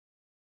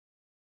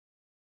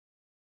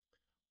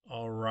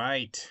All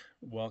right.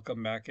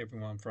 Welcome back,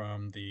 everyone,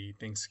 from the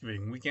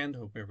Thanksgiving weekend.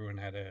 Hope everyone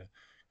had a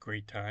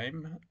great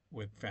time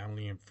with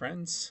family and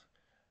friends.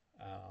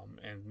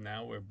 And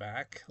now we're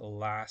back.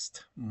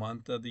 Last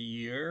month of the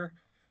year.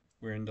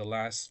 We're in the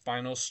last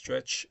final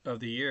stretch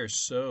of the year.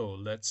 So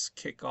let's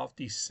kick off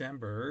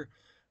December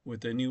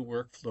with a new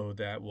workflow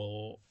that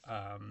will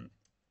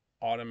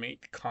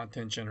automate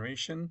content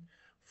generation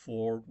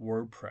for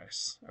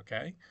WordPress.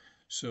 Okay.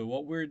 So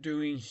what we're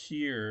doing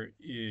here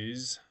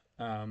is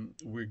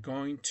we're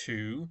going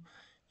to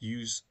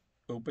use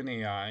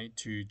OpenAI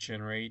to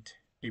generate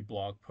a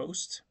blog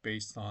post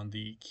based on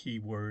the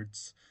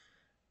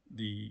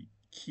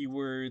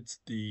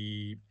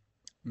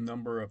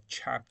number of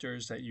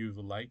chapters that you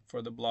would like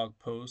for the blog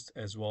post,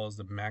 as well as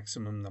the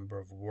maximum number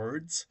of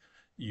words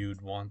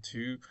you'd want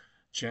to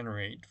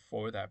generate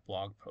for that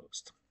blog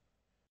post.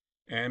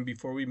 And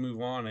before we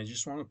move on, I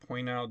just want to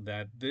point out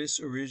that this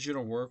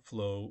original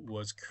workflow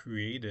was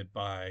created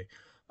by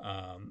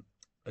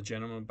a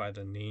gentleman by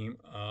the name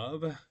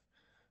of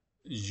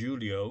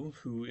Julio,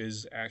 who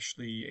is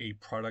actually a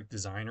product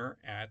designer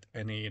at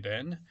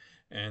n8n.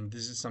 And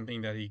this is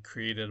something that he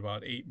created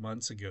about 8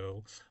 months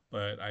ago.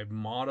 But I've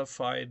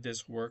modified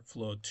this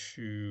workflow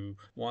to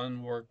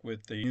work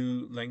with the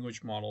new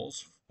language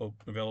models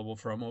available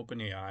from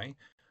OpenAI,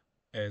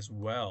 as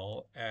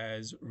well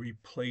as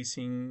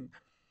replacing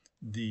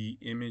the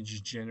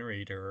image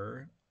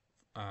generator.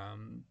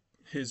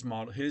 His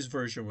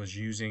version was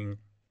using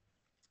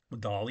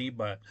Dolly,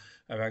 but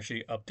I've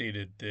actually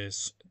updated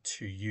this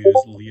to use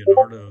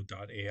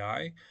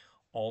Leonardo.ai.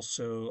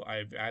 Also,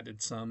 I've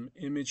added some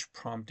image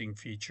prompting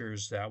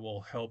features that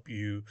will help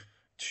you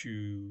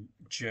to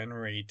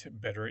generate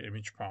better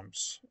image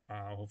prompts,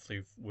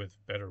 hopefully with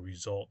better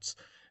results.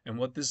 And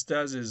what this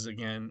does is,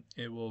 again,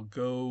 it will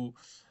go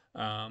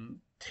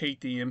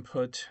take the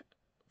input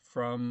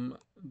from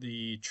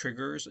the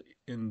triggers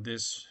in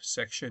this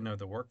section of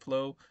the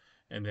workflow,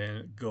 and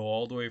then go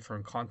all the way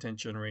from content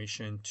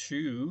generation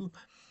to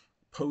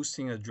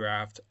posting a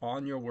draft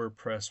on your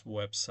WordPress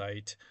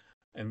website,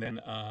 and then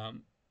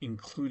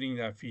including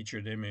that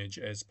featured image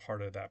as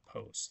part of that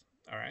post.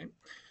 All right.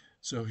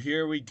 So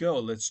here we go.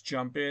 Let's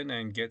jump in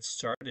and get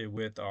started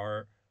with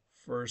our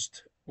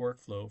first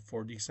workflow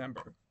for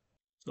December.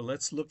 So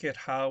let's look at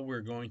how we're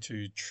going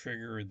to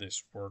trigger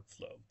this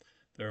workflow.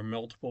 There are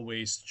multiple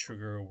ways to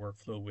trigger a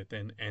workflow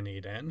within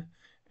n8n.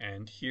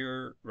 And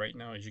here right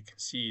now, as you can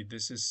see,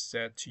 this is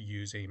set to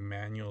use a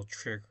manual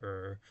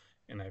trigger,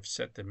 and I've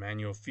set the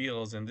manual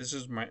fields, and this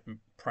is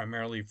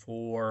primarily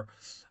for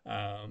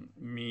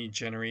me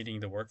generating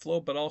the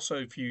workflow. But also,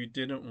 if you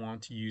didn't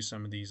want to use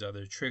some of these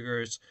other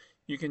triggers,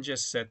 you can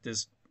just set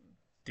this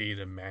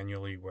data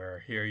manually,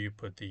 where here you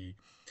put the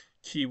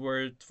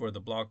keyword for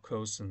the blog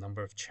post, the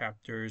number of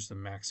chapters, the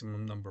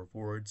maximum number of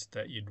words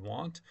that you'd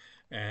want,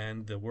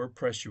 and the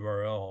WordPress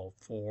URL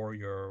for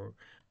your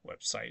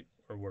website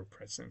or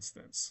WordPress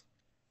instance.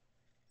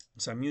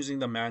 So I'm using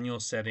the manual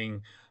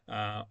setting.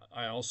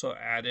 I also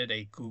added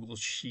a Google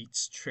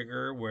Sheets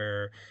trigger,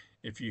 where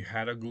if you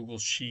had a Google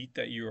Sheet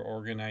that you're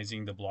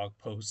organizing the blog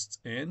posts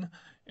in,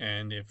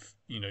 and if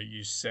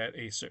you set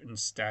a certain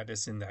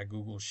status in that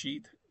Google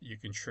Sheet, you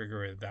can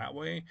trigger it that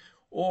way.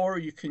 Or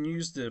you can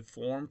use the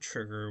form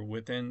trigger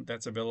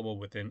that's available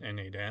within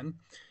n8n.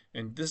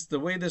 And the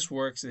way this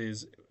works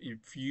is,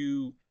 if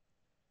you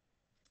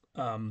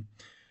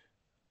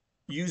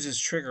use this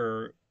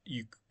trigger,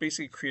 you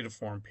basically create a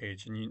form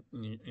page, and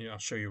I'll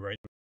show you right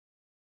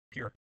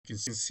here. You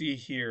can see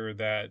here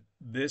that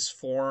this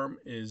form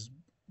is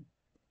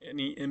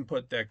any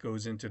input that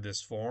goes into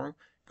this form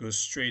goes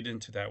straight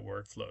into that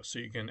workflow. So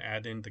you can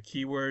add in the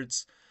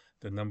keywords,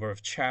 the number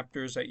of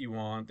chapters that you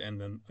want,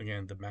 and then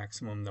again the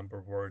maximum number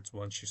of words.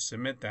 Once you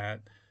submit that,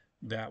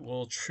 that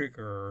will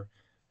trigger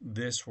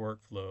this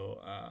workflow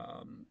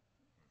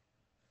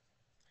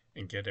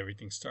and get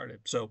everything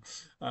started. So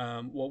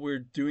what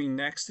we're doing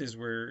next is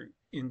we're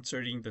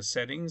inserting the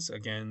settings.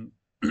 Again,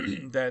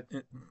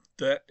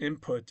 that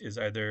input is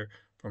either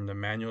from the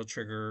manual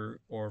trigger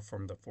or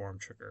from the form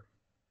trigger.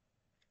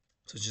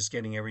 So just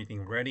getting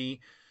everything ready.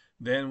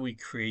 Then we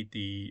create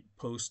the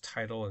post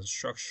title and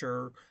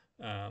structure.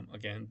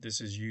 Again,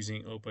 this is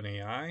using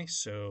OpenAI.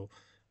 So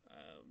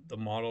the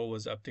model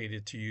was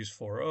updated to use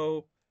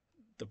 4.0.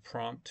 The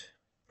prompt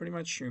pretty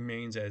much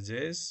remains as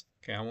is.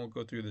 Okay, I won't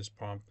go through this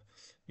prompt.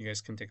 You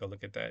guys can take a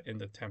look at that in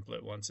the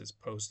template once it's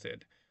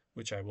posted,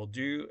 which I will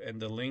do. And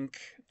the link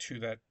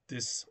to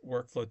this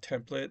workflow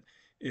template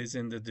is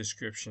in the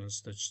description.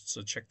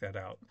 So check that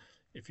out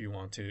if you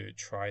want to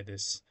try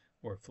this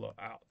workflow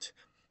out.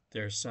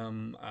 There's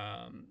some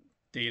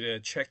data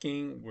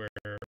checking, where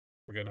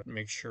we're going to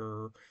make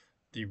sure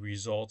the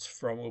results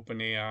from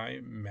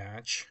OpenAI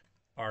match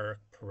our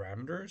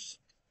parameters.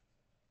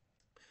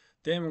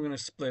 Then we're going to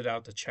split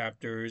out the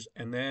chapters,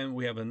 and then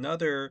we have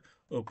another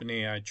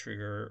OpenAI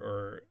trigger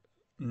or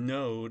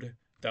node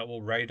that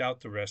will write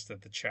out the rest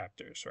of the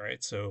chapters,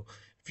 right? So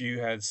if you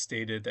had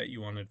stated that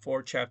you wanted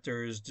 4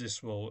 chapters,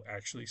 this will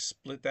actually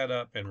split that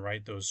up and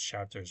write those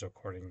chapters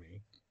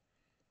accordingly.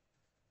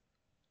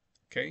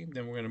 Okay,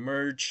 then we're going to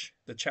merge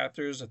the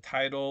chapters, the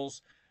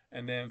titles,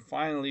 and then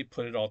finally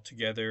put it all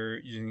together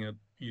using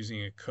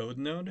a code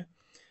node.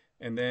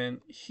 And then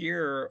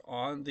here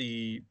on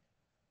the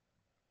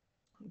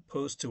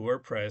post to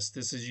WordPress,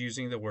 this is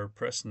using the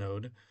WordPress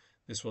node.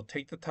 This will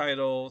take the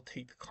title,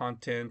 take the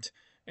content,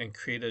 and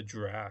create a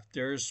draft.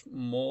 There's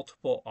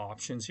multiple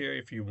options here.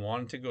 If you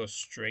want to go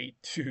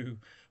straight to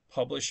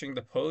publishing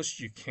the post,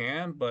 you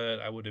can, but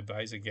I would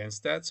advise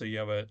against that. So you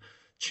have a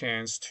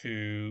chance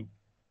to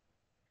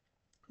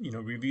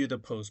review the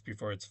post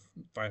before it's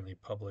finally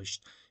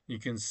published. You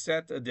can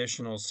set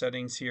additional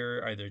settings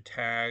here, either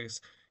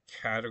tags,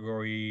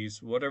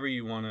 categories, whatever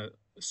you want to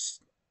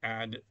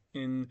add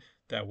in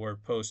that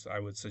word post. I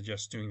would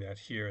suggest doing that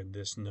here in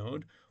this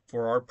node.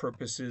 For our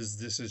purposes,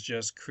 this is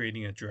just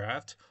creating a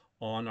draft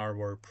on our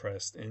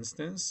WordPress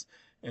instance.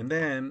 And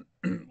then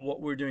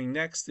what we're doing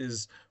next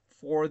is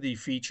for the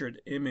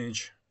featured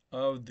image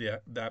of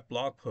that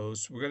blog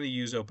post, we're going to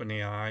use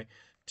OpenAI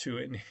to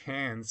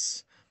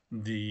enhance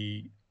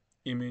the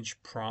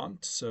image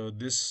prompt. So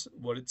this,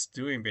 what it's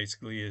doing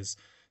basically is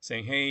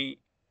saying, hey,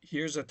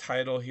 here's a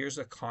title, here's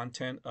the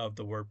content of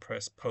the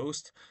WordPress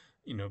post,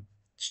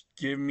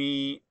 give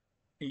me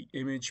a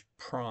image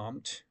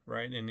prompt,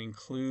 right? And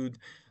include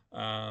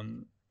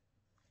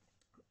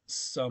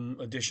some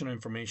additional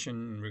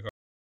information in regards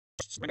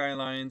to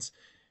guidelines,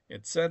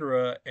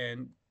 etc.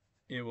 And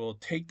it will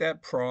take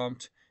that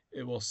prompt,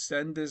 it will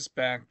send this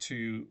back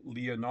to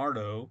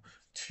Leonardo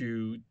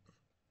to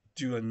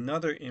do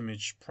another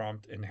image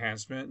prompt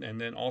enhancement, and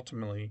then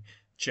ultimately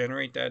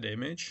generate that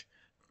image,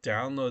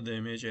 download the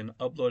image, and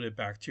upload it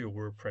back to your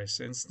WordPress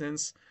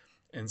instance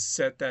and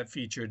set that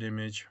featured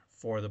image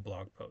for the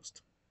blog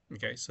post.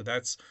 Okay, so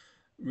that's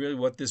really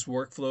what this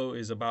workflow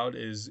is about,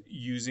 is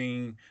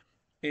using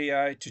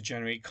AI to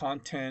generate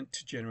content,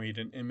 to generate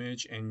an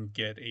image, and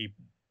get a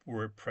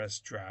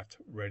WordPress draft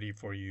ready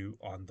for you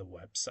on the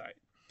website.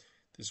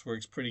 This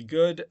works pretty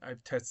good.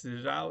 I've tested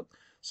it out.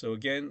 So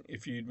again,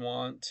 if you'd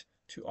want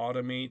to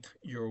automate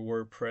your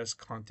WordPress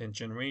content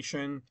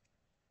generation,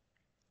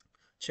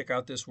 check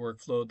out this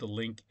workflow. The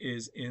link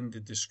is in the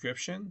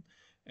description.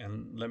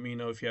 And let me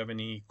know if you have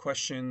any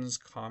questions,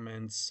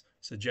 comments,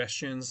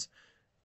 suggestions.